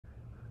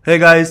Hey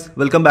guys,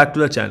 welcome back to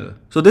the channel.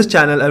 So this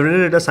channel, Everyday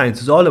Data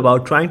Science, is all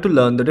about trying to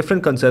learn the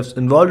different concepts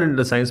involved in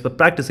data science by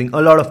practicing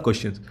a lot of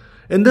questions.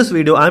 In this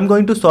video, I'm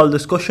going to solve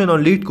this question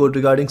on LeetCode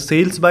regarding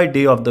sales by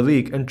day of the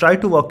week and try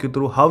to walk you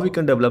through how we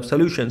can develop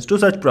solutions to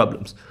such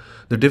problems.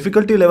 The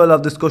difficulty level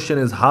of this question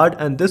is hard,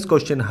 and this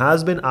question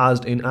has been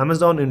asked in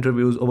Amazon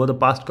interviews over the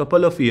past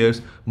couple of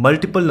years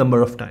multiple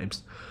number of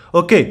times.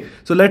 Okay,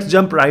 so let's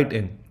jump right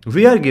in.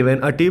 We are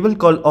given a table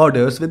called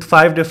orders with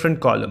 5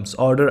 different columns: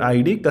 order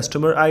ID,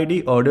 customer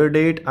ID, order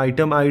date,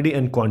 item ID,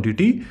 and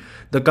quantity.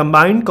 The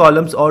combined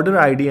columns order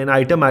ID and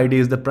item ID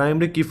is the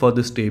primary key for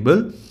this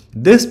table.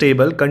 This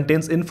table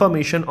contains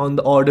information on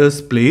the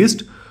orders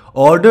placed.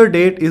 Order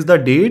date is the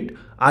date.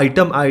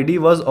 Item ID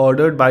was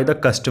ordered by the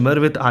customer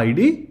with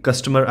ID,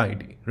 customer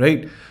ID,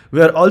 right?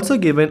 We are also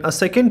given a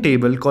second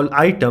table called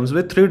items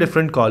with 3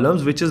 different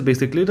columns, which is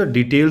basically the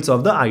details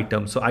of the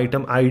item. So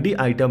item ID,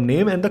 item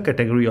name, and the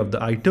category of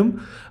the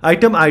item.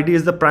 Item ID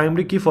is the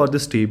primary key for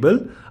this table.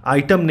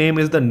 Item name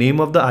is the name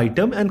of the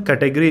item, and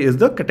category is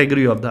the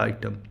category of the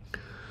item.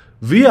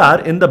 We are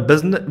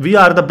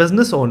the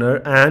business owner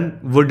and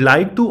would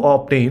like to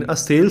obtain a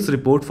sales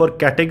report for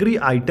category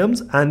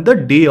items and the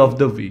day of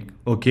the week.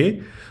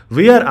 Okay.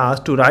 We are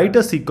asked to write a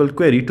SQL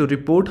query to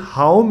report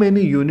how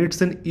many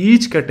units in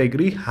each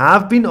category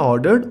have been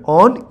ordered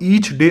on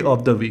each day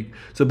of the week.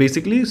 So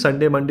basically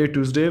Sunday, Monday,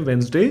 Tuesday,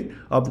 Wednesday,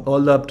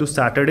 all up to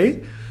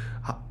Saturday.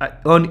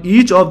 On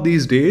each of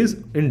these days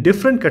in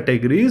different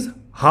categories,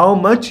 how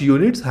much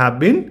units have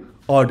been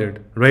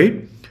ordered,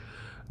 right?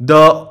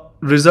 The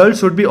results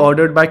should be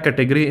ordered by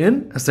category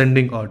in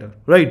ascending order,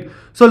 right?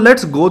 So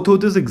let's go through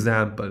this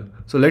example.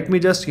 So let me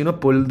just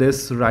pull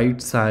this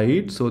right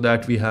side so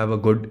that we have a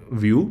good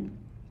view.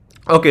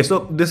 Okay,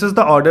 so this is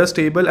the orders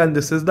table and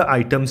this is the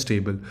items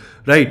table,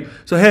 right?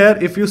 So here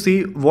if you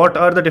see, what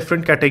are the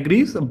different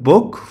categories: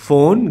 book,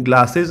 phone,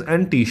 glasses,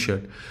 and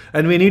t-shirt.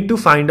 And we need to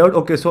find out,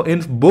 okay, so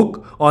in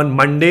book on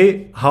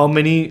Monday how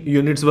many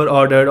units were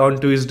ordered, on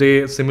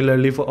Tuesday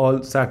similarly for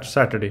all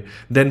Saturday,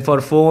 then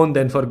for phone,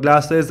 then for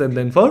glasses, and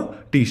then for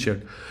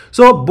t-shirt.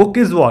 So book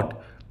is what?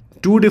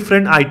 2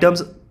 different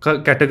items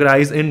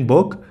categorized in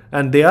book,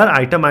 and they are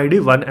item ID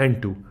 1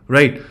 and 2,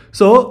 right?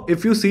 So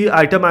if you see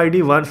item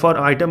ID 1, for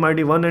item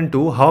ID 1 and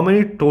 2, how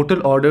many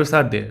total orders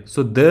are there?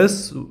 So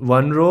this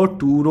 1 row,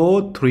 2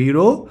 row, 3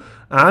 row,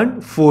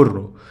 and 4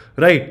 row,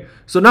 right?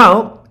 So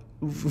now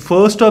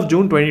 1st of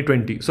June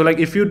 2020, so like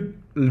if you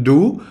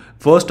do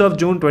 1st of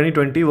June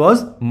 2020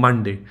 was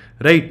Monday,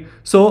 right?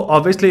 So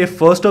obviously if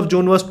 1st of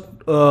June was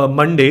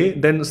Monday,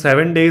 then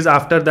 7 days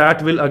after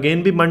that will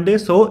again be Monday.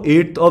 So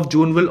 8th of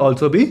June will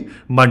also be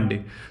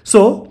Monday.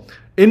 So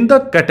in the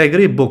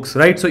category books,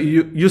 right? So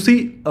you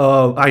see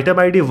item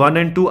ID 1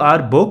 and 2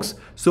 are books.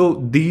 So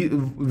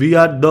we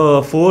are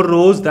the 4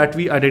 rows that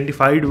we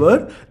identified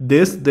were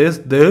this,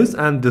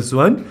 and this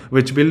one,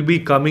 which will be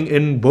coming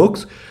in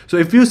books. So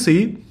if you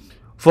see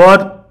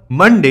for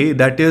Monday,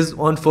 that is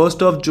on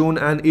 1st of June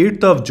and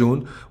 8th of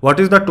June, what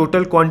is the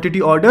total quantity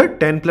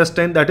ordered? 10 plus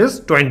 10, that is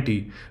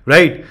 20,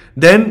 right?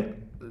 Then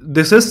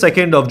this is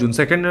 2nd of June.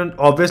 Second,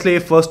 obviously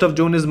if 1st of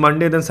June is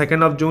Monday, then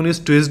 2nd of June is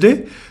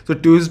Tuesday. So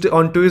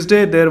on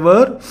Tuesday there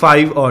were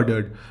 5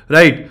 ordered,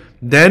 right?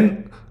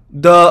 Then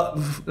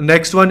the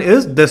next one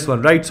is this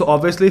one, right? So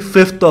obviously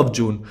 5th of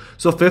June.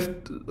 So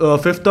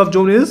 5th of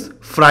June is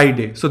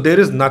Friday. So there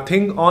is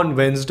nothing on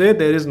Wednesday,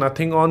 there is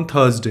nothing on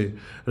Thursday,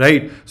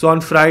 right? So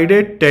on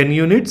Friday 10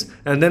 units,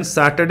 and then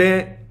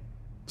Saturday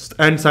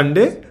and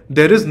Sunday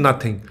there is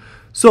nothing.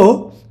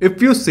 So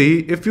if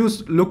you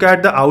look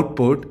at the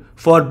output,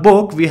 for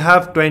book we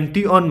have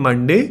 20 on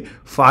Monday,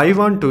 5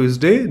 on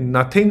Tuesday,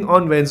 nothing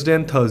on Wednesday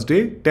and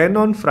Thursday, 10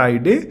 on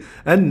Friday,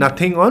 and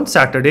nothing on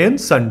Saturday and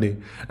Sunday.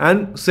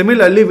 And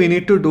similarly we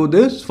need to do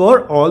this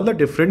for all the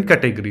different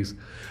categories.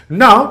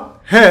 Now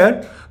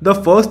here the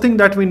first thing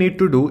that we need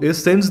to do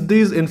is, since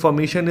this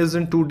information is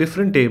in 2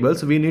 different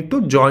tables, we need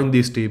to join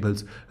these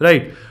tables,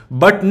 right?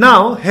 But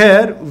now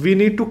here we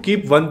need to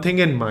keep one thing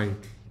in mind.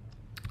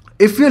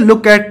 If you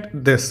look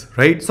at this,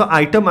 right? So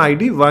item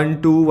ID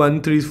 1, 2,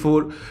 1, 3,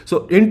 4.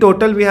 So in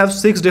total we have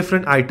 6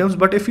 different items.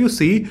 But if you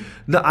see,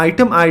 the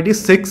item ID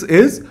 6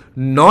 is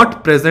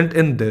not present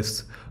in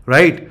this,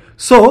 right?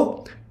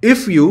 So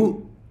if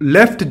you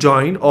left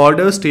join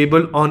orders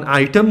table on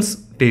items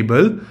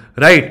table,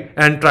 right,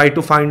 and try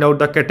to find out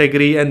the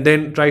category and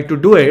then try to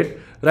do it,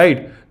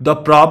 right, the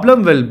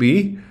problem will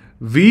be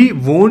we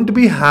won't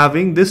be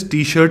having this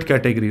t-shirt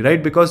category,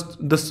 right? Because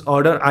this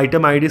order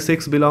item ID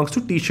 6 belongs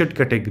to t-shirt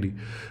category.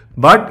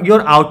 But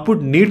your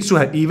output needs to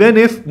have, even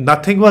if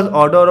nothing was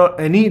ordered or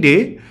any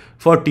day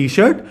for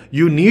t-shirt,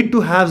 you need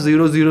to have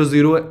 0, 0,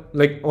 0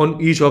 like on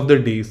each of the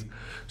days.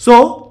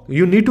 So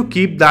you need to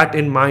keep that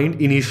in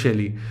mind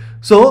initially.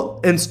 So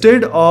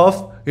instead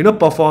of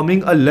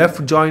performing a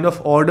left join of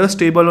orders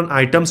table on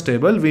items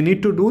table, we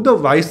need to do the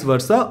vice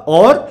versa,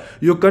 or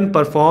you can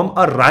perform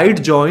a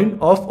right join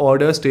of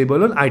orders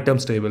table on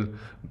items table,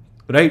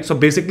 right? So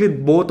basically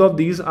both of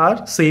these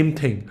are same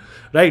thing,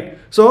 right?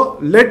 So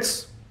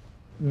let's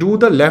do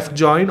the left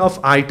join of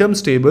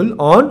items table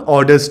on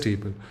orders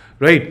table,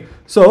 right?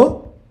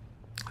 So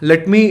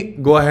let me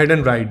go ahead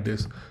and write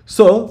this.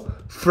 So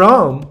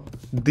from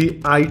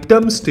the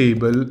items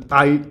table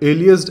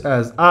aliased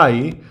as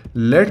I,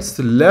 let's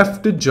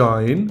left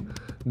join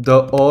the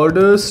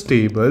orders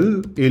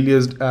table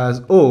aliased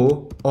as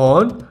O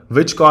on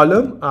which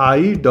column?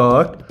 I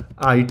dot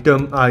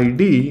item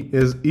ID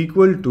is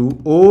equal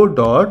to O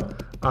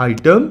dot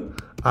item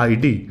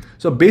ID.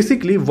 So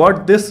basically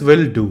what this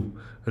will do,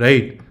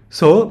 right?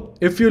 So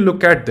if you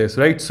look at this,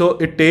 right, so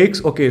it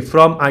takes, okay,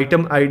 from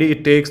item ID,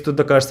 it takes to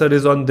the cursor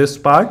is on this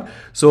part.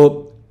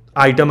 So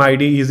item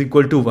ID is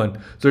equal to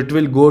 1. So it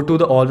will go to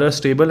the orders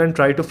table and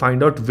try to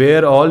find out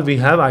where all we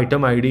have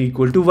item ID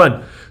equal to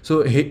 1.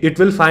 So it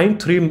will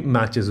find 3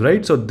 matches,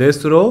 right? So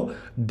this row,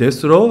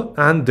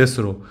 and this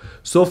row.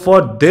 So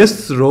for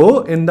this row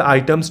in the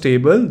items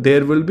table,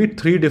 there will be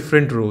 3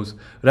 different rows,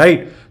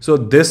 right? So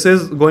this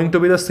is going to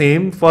be the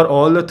same for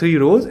all the 3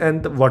 rows,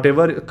 and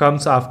whatever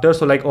comes after,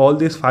 so like all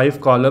these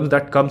 5 columns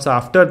that comes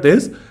after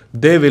this,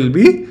 they will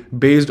be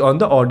based on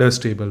the orders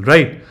table,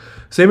 right?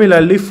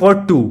 Similarly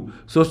for 2,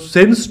 so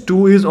since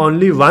 2 is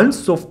only once,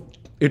 so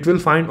it will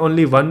find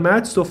only 1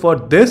 match. So for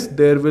this,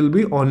 there will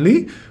be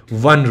only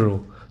 1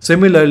 row.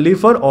 Similarly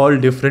for all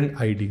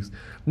different IDs.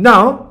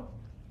 Now,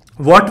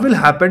 what will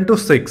happen to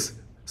 6?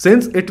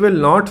 Since it will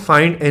not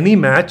find any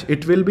match,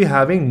 it will be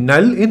having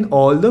null in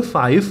all the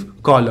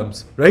 5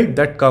 columns, right,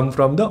 that come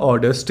from the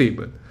orders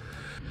table.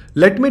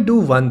 Let me do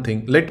one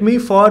thing. Let me,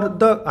 for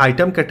the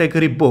item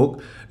category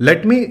book,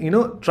 let me,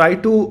 try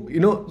to,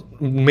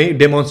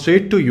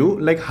 demonstrate to you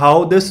like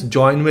how this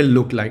join will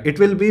look like. It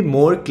will be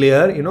more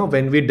clear,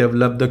 when we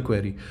develop the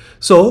query.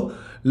 So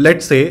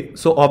let's say,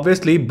 so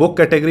obviously book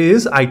category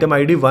is item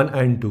ID 1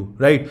 and 2,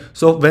 right?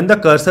 So when the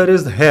cursor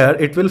is here,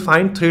 it will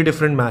find 3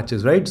 different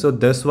matches, right? So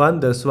this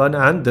one,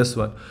 and this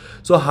one.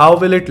 So how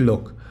will it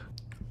look?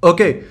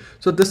 Okay,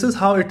 so this is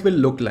how it will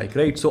look like,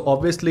 right? So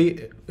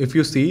obviously, if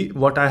you see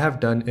what I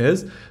have done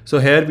is, so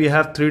here we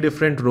have 3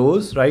 different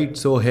rows, right?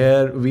 So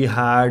here we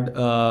had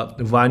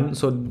 1.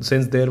 So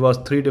since there was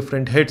 3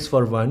 different hits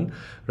for 1,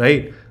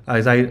 right?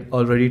 As I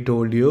already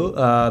told you,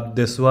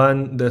 this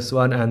one,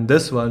 and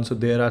this one. So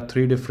there are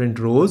 3 different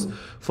rows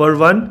for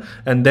 1.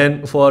 And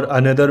then for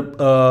another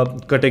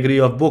category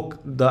of book,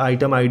 the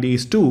item ID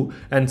is 2.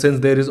 And since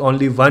there is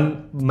only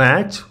 1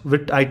 match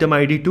with item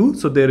ID 2,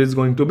 so there is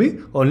going to be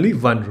only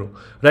 1 row,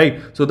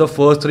 right? So the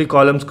first 3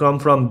 columns come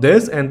from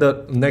this and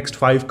the next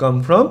 5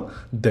 come from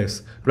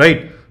this,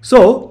 right?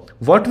 So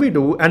what we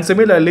do, and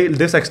similarly,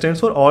 this extends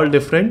for all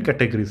different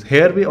categories.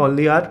 Here we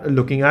only are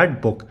looking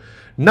at book.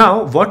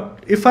 Now,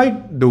 what if I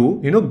do,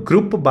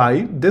 group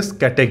by this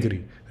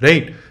category,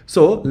 right?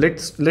 So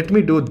let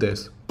me do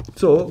this.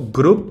 So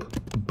group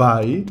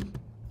by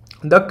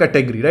the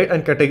category, right?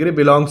 And category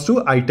belongs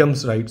to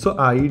items, right? So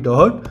I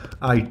dot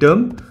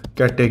item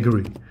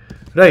category,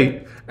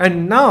 right?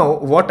 And now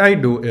what I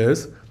do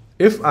is,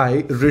 if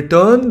I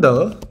return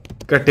the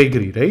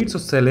category, right? So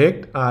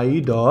select I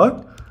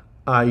dot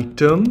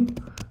item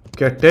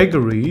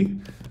category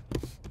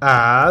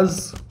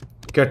as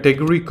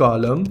category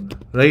column,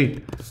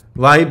 right?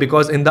 Why?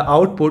 Because in the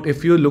output,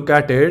 if you look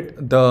at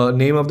it, the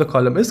name of the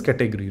column is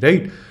category,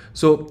 right?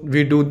 So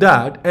we do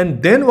that,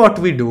 and then what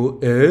we do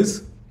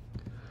is,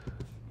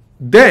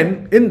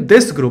 then in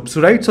this group,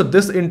 so right, so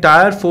this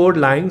entire 4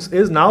 lines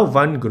is now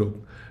one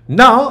group.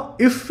 Now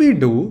if we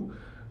do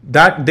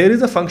that, there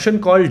is a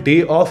function called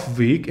day of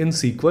week in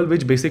SQL,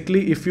 which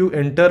basically if you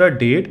enter a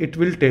date, it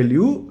will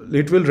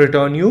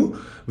return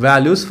you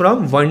values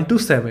from 1 to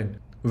 7,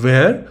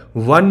 where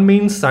 1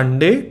 means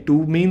Sunday,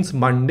 2 means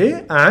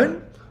Monday,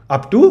 and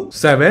up to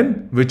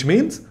 7, which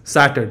means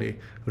Saturday,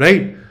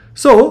 right?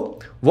 So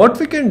what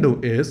we can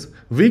do is,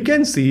 we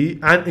can see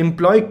and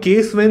employ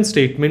case when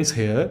statements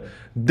here,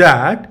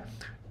 that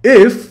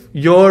if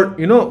your,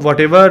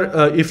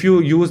 if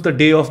you use the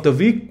day of the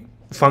week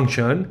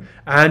function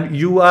and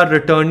you are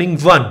returning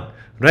 1,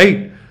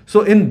 right?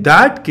 So in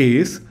that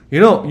case,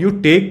 you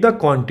take the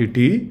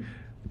quantity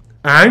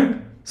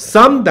and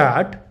sum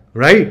that,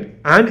 right?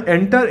 And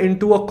enter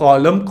into a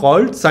column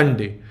called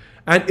Sunday.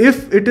 And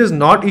if it is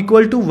not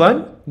equal to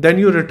 1, then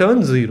you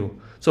return 0.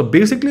 So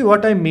basically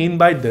what I mean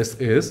by this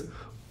is,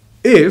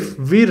 if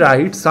we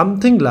write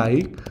something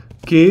like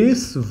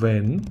case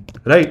when,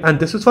 right, and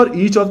this is for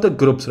each of the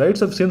groups, right?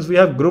 So since we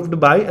have grouped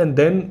by, and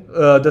then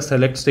the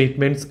select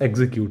statements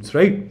executes,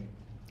 right?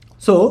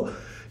 So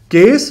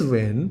case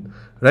when,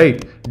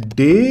 right,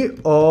 day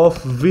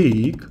of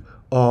week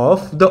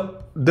of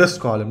this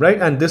column,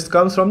 right? And this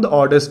comes from the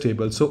orders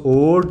table. So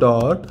O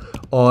dot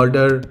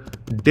order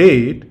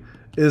date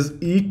is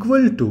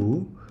equal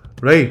to,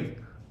 right,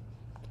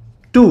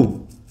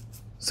 2.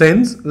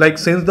 Since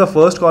the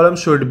first column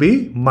should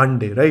be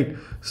Monday, right?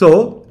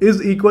 So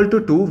is equal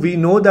to 2. We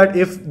know that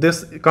if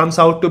this comes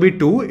out to be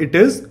 2, it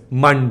is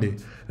Monday,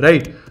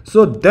 right?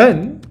 So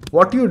then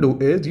what you do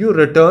is you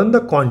return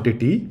the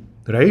quantity,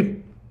 right?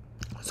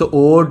 So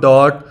O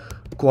dot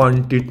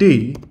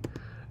quantity.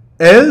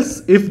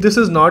 Else, if this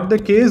is not the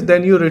case,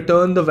 then you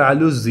return the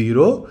value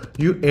 0.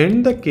 You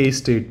end the case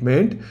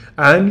statement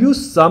and you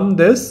sum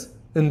this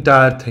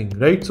entire thing,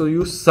 right? So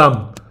you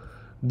sum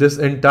this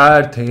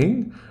entire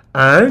thing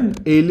and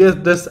alias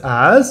this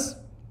as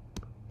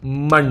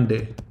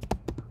Monday,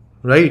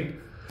 right?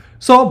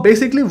 So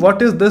basically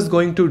what is this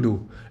going to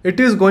do? It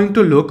is going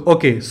to look,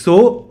 okay,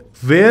 so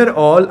where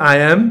all I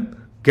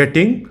am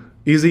getting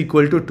is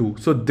equal to 2.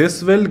 So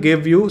this will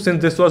give you,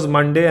 since this was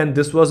Monday and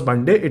this was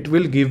Monday, it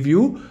will give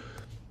you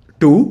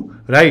 2,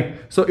 right?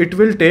 So it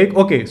will take,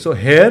 okay, so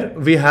here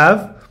we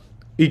have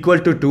equal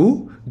to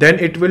 2, then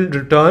it will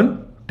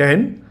return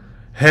 10.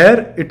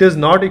 Here it is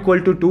not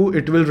equal to 2,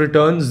 it will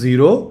return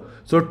 0.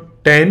 So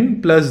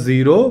 10 plus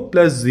 0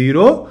 plus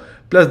 0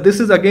 plus this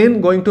is again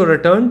going to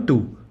return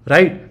 2.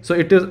 Right, so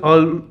it is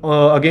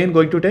all again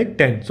going to take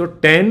 10. So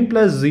 10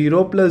 plus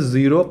 0 plus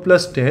 0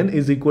 plus 10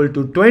 is equal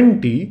to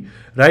 20,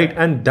 right?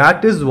 And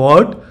that is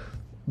what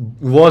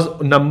was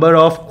number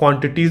of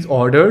quantities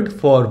ordered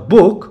for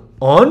book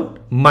on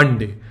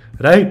Monday,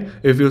 right?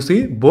 If you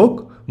see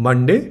book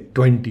Monday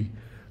 20.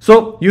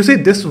 So you see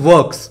this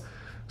works.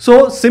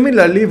 So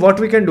similarly, what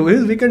we can do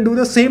is we can do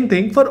the same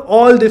thing for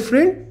all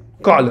different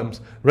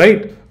columns,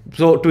 right?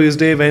 So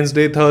Tuesday,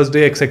 Wednesday,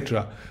 Thursday,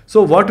 etc.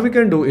 So what we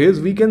can do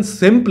is we can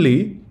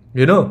simply,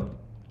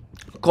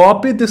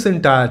 copy this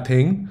entire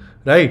thing,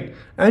 right?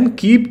 And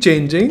keep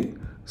changing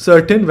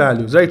certain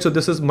values, right? So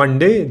this is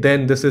Monday,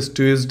 then this is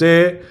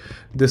Tuesday,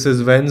 this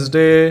is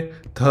Wednesday,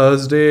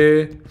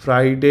 Thursday,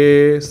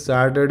 Friday,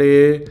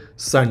 Saturday,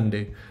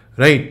 Sunday,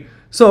 right?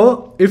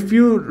 So if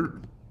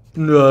you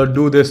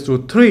do this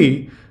to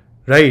 3,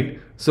 right?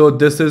 So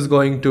this is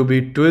going to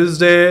be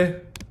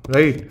Tuesday,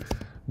 right?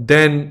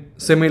 Then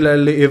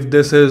similarly, if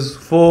this is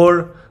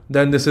 4,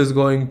 then this is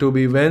going to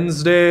be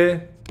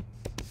Wednesday,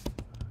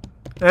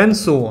 and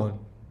so on.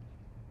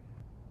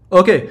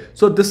 Okay,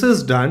 so this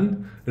is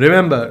done.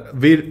 Remember,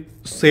 we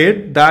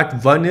said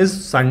that 1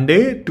 is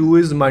Sunday, 2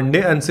 is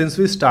Monday, and since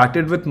we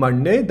started with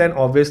Monday, then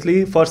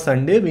obviously for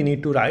Sunday we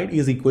need to write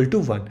is equal to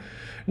 1.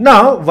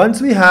 Now,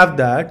 once we have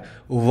that,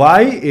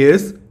 why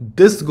is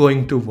this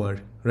going to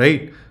work,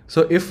 right?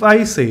 So if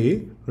I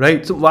say,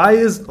 right, so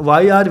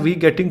why are we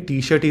getting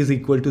t-shirt is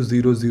equal to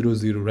 0, 0,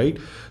 0, right?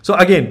 So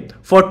again,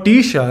 for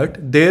t-shirt,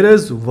 there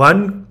is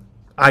one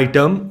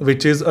item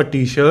which is a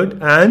t-shirt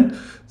and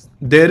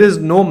there is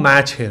no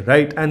match here,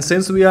 right? And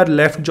since we are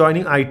left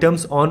joining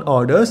items on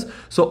orders,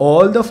 so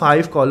all the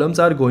 5 columns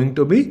are going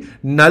to be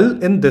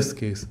null in this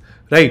case,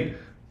 right?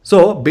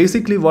 So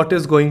basically what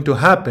is going to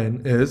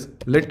happen is,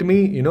 let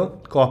me,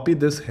 copy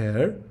this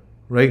here,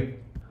 right?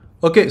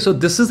 Okay, so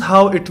this is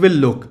how it will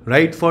look,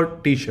 right, for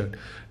t-shirt.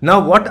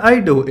 Now what I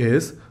do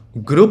is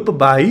group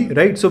by,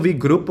 right? So we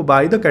group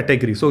by the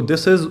category. So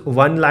this is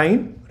one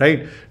line,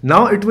 right?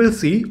 Now it will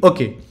see,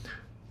 okay,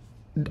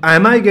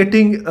 am I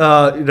getting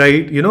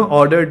right,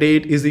 order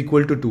date is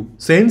equal to 2.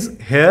 Since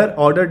here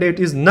order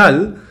date is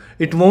null,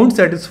 it won't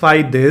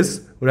satisfy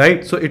this,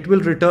 right? So it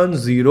will return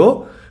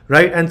 0,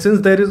 right? And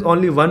since there is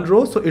only one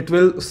row, so it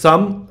will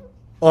sum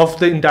of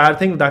the entire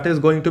thing, that is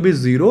going to be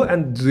 0,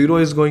 and 0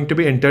 is going to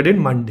be entered in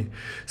Monday.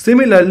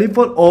 Similarly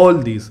for all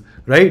these,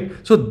 right?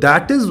 So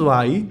that is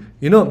why,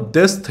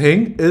 this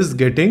thing is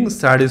getting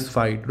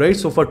satisfied, right?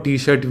 So for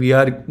t-shirt, we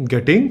are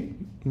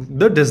getting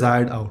the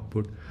desired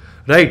output,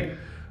 right?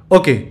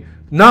 Okay.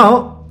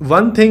 Now,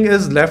 one thing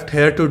is left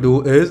here to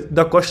do is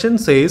the question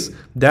says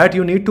that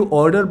you need to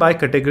order by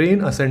category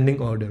in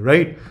ascending order,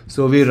 right?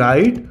 So we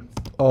write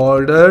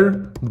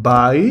order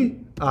by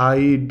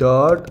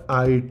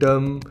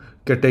i.item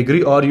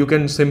category, or you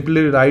can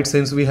simply write,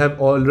 since we have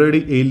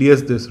already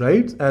aliased this,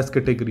 right, as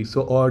category.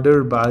 So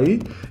order by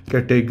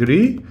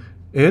category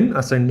in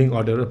ascending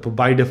order.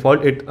 By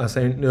default, it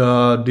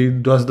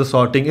does the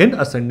sorting in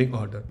ascending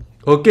order.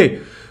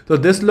 Okay, so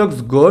this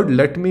looks good.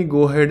 Let me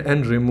go ahead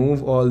and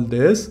remove all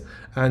this,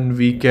 and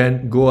we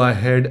can go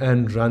ahead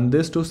and run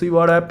this to see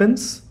what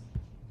happens.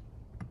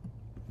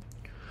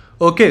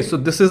 Okay, so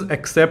this is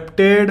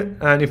accepted,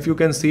 and if you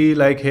can see,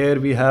 like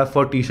here we have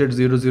for t-shirt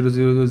 0, 0,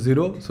 0,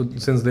 0. So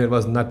since there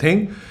was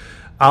nothing,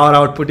 our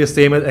output is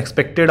same as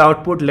expected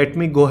output. Let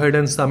me go ahead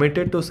and submit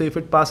it to see if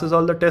it passes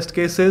all the test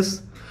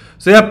cases.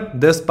 So yep,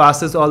 this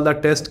passes all the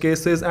test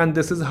cases, and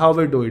this is how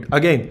we do it.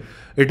 Again,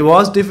 it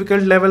was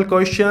difficult level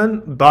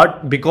question,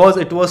 but because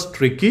it was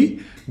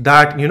tricky,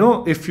 that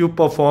if you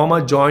perform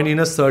a join in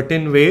a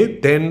certain way,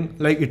 then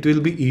like it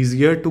will be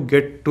easier to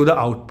get to the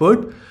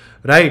output,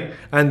 right?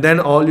 And then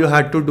all you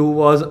had to do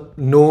was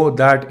know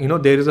that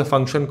there is a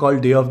function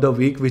called day of the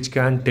week which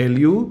can tell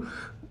you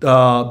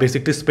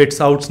basically spits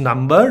out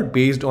number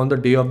based on the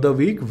day of the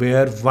week,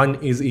 where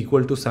 1 is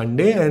equal to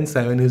Sunday and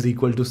 7 is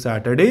equal to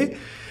Saturday.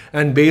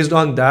 And based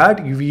on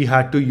that, we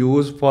had to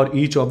use for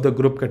each of the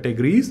group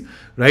categories,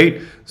 right?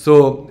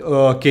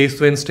 So case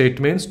when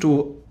statements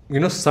to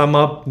sum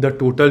up the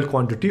total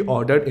quantity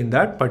ordered in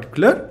that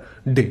particular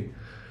day.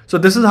 So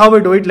this is how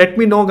we do it. Let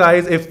me know,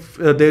 guys, if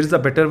there is a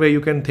better way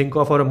you can think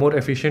of, or a more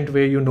efficient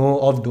way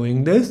of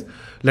doing this.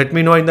 Let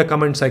me know in the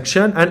comment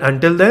section. And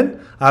until then,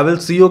 I will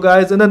see you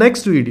guys in the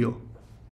next video.